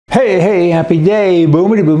Hey, happy day,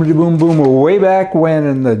 boomity boomity boom boom. Way back when,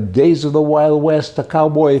 in the days of the Wild West, a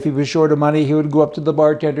cowboy, if he was short of money, he would go up to the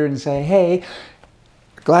bartender and say, hey,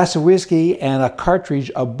 a glass of whiskey and a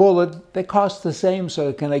cartridge, a bullet, they cost the same,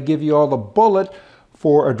 so can I give you all a bullet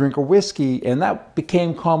for a drink of whiskey? And that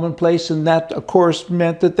became commonplace, and that, of course,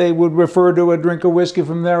 meant that they would refer to a drink of whiskey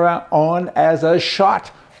from there on as a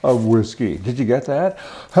shot of whiskey. Did you get that?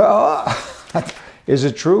 Is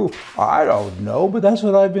it true? I don't know, but that's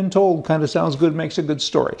what I've been told. Kind of sounds good, makes a good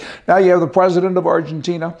story. Now you have the president of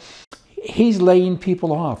Argentina. He's laying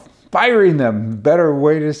people off, firing them. Better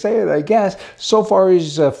way to say it, I guess. So far,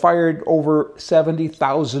 he's fired over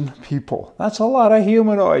 70,000 people. That's a lot of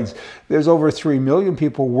humanoids. There's over 3 million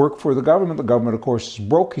people who work for the government. The government, of course, is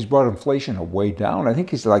broke. He's brought inflation way down. I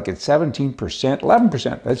think he's like at 17%,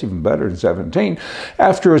 11%. That's even better than 17.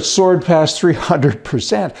 After it soared past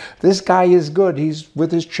 300%. This guy is good. He's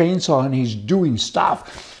with his chainsaw and he's doing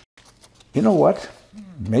stuff. You know what?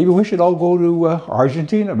 Maybe we should all go to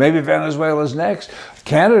Argentina. Maybe Venezuela's next.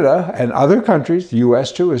 Canada and other countries, the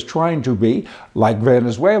U.S. too, is trying to be like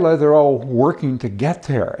Venezuela. They're all working to get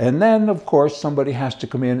there. And then, of course, somebody has to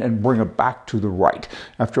come in and bring it back to the right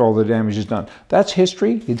after all the damage is done. That's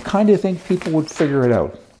history. You'd kind of think people would figure it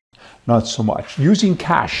out. Not so much. Using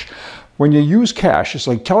cash. When you use cash, it's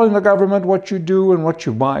like telling the government what you do and what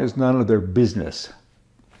you buy is none of their business.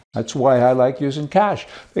 That's why I like using cash,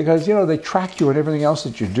 because, you know, they track you and everything else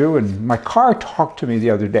that you do. And my car talked to me the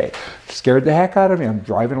other day. Scared the heck out of me. I'm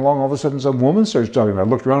driving along, all of a sudden some woman starts talking to me. I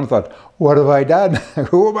looked around and thought, what have I done?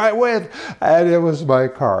 Who am I with? And it was my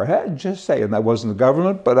car. Just saying, that wasn't the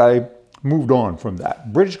government, but I moved on from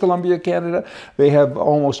that. British Columbia, Canada, they have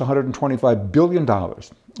almost $125 billion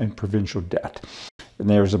in provincial debt. And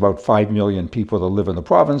there's about 5 million people that live in the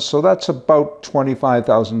province, so that's about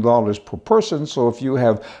 $25,000 per person. So if you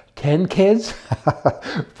have 10 kids,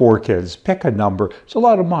 4 kids, pick a number. It's a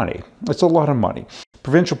lot of money. It's a lot of money.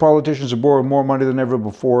 Provincial politicians are borrowing more money than ever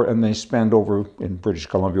before, and they spend over, in British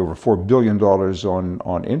Columbia, over $4 billion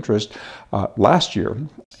on interest last year.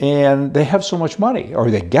 And they have so much money, or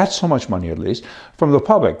they get so much money at least, from the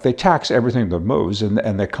public. They tax everything that moves,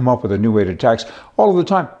 and they come up with a new way to tax all of the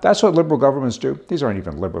time. That's what liberal governments do. These aren't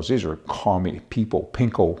even liberals. These are commie people,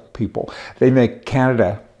 pinko people. They make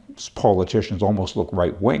Canada's politicians almost look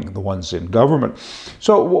right-wing, the ones in government.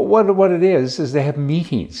 So what it is they have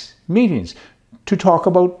meetings to talk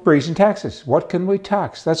about raising taxes. What can we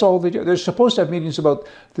tax? That's all they do. They're supposed to have meetings about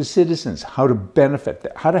the citizens, how to benefit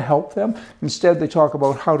them, how to help them. Instead, they talk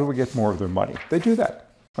about how do we get more of their money. They do that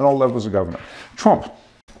on all levels of government. Trump,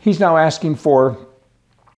 he's now asking for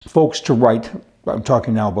folks to write. I'm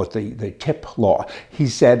talking now about the tip law. He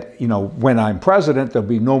said, you know, when I'm president, there'll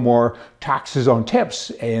be no more taxes on tips.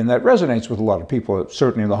 And that resonates with a lot of people,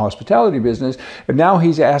 certainly in the hospitality business. And now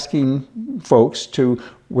he's asking folks to,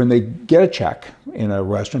 when they get a check in a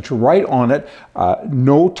restaurant, to write on it,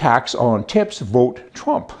 no tax on tips, vote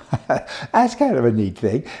Trump. That's kind of a neat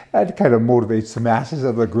thing. That kind of motivates the masses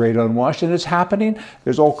of the great unwashed, and it's happening.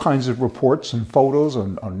 There's all kinds of reports and photos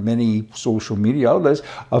on many social media outlets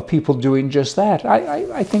of people doing just that.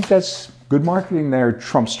 I think that's good marketing there,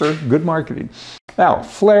 Trumpster, good marketing. Now,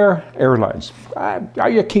 Flair Airlines. Are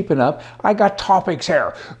you keeping up? I got topics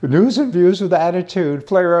here. News and views with attitude.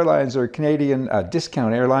 Flair Airlines are a Canadian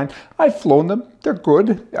discount airline. I've flown them. They're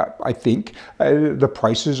good, I think. The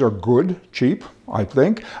prices are good, cheap, I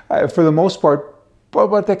think, for the most part.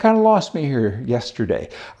 But they kind of lost me here yesterday.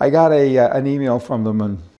 I got an email from them,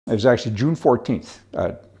 and it was actually June 14th,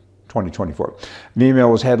 2024. The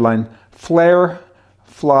email was headlined, Flair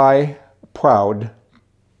Fly Proud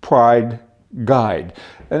Pride Guide.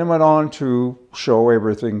 And it went on to show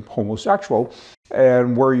everything homosexual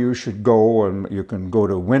and where you should go. And you can go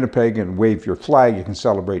to Winnipeg and wave your flag. You can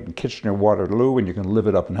celebrate in Kitchener-Waterloo, and you can live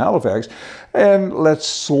it up in Halifax. And let's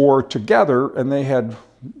soar together. And they had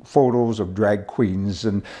photos of drag queens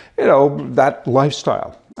and, you know, that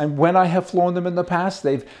lifestyle. And when I have flown them in the past,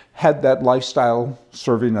 they've had that lifestyle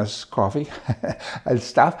serving us coffee and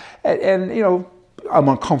stuff. And you know, I'm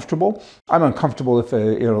uncomfortable. I'm uncomfortable if,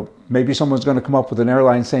 you know, maybe someone's going to come up with an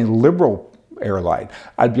airline saying liberal airline.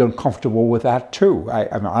 I'd be uncomfortable with that too. I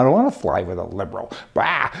mean, I don't want to fly with a liberal.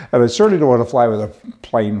 Bah! And I certainly don't want to fly with a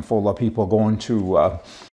plane full of people going to, I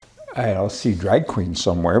don't know, see drag queens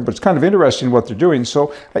somewhere. But it's kind of interesting what they're doing.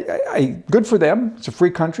 So good for them. It's a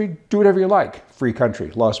free country. Do whatever you like. Free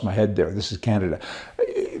country. Lost my head there. This is Canada.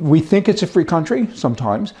 We think it's a free country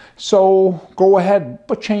sometimes, so go ahead,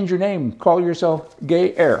 but change your name. Call yourself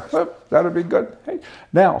Gay Air. That'll be good. Hey.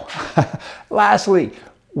 Now, lastly,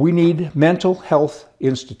 we need mental health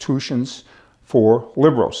institutions for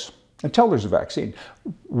liberals. until there's a vaccine.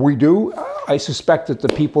 We do. I suspect that the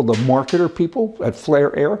people, the marketer people at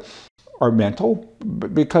Flare Air, are mental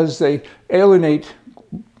because they alienate.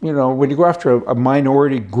 You know, when you go after a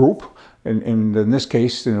minority group, and in this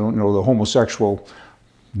case, you know, the homosexual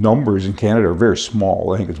numbers in Canada are very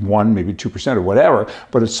small. I think it's 1%, maybe 2% or whatever,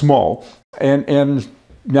 but it's small. And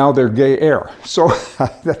now they're gay air. So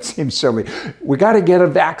that seems silly. We got to get a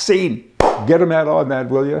vaccine. Get them out on that,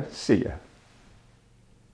 will you? See ya.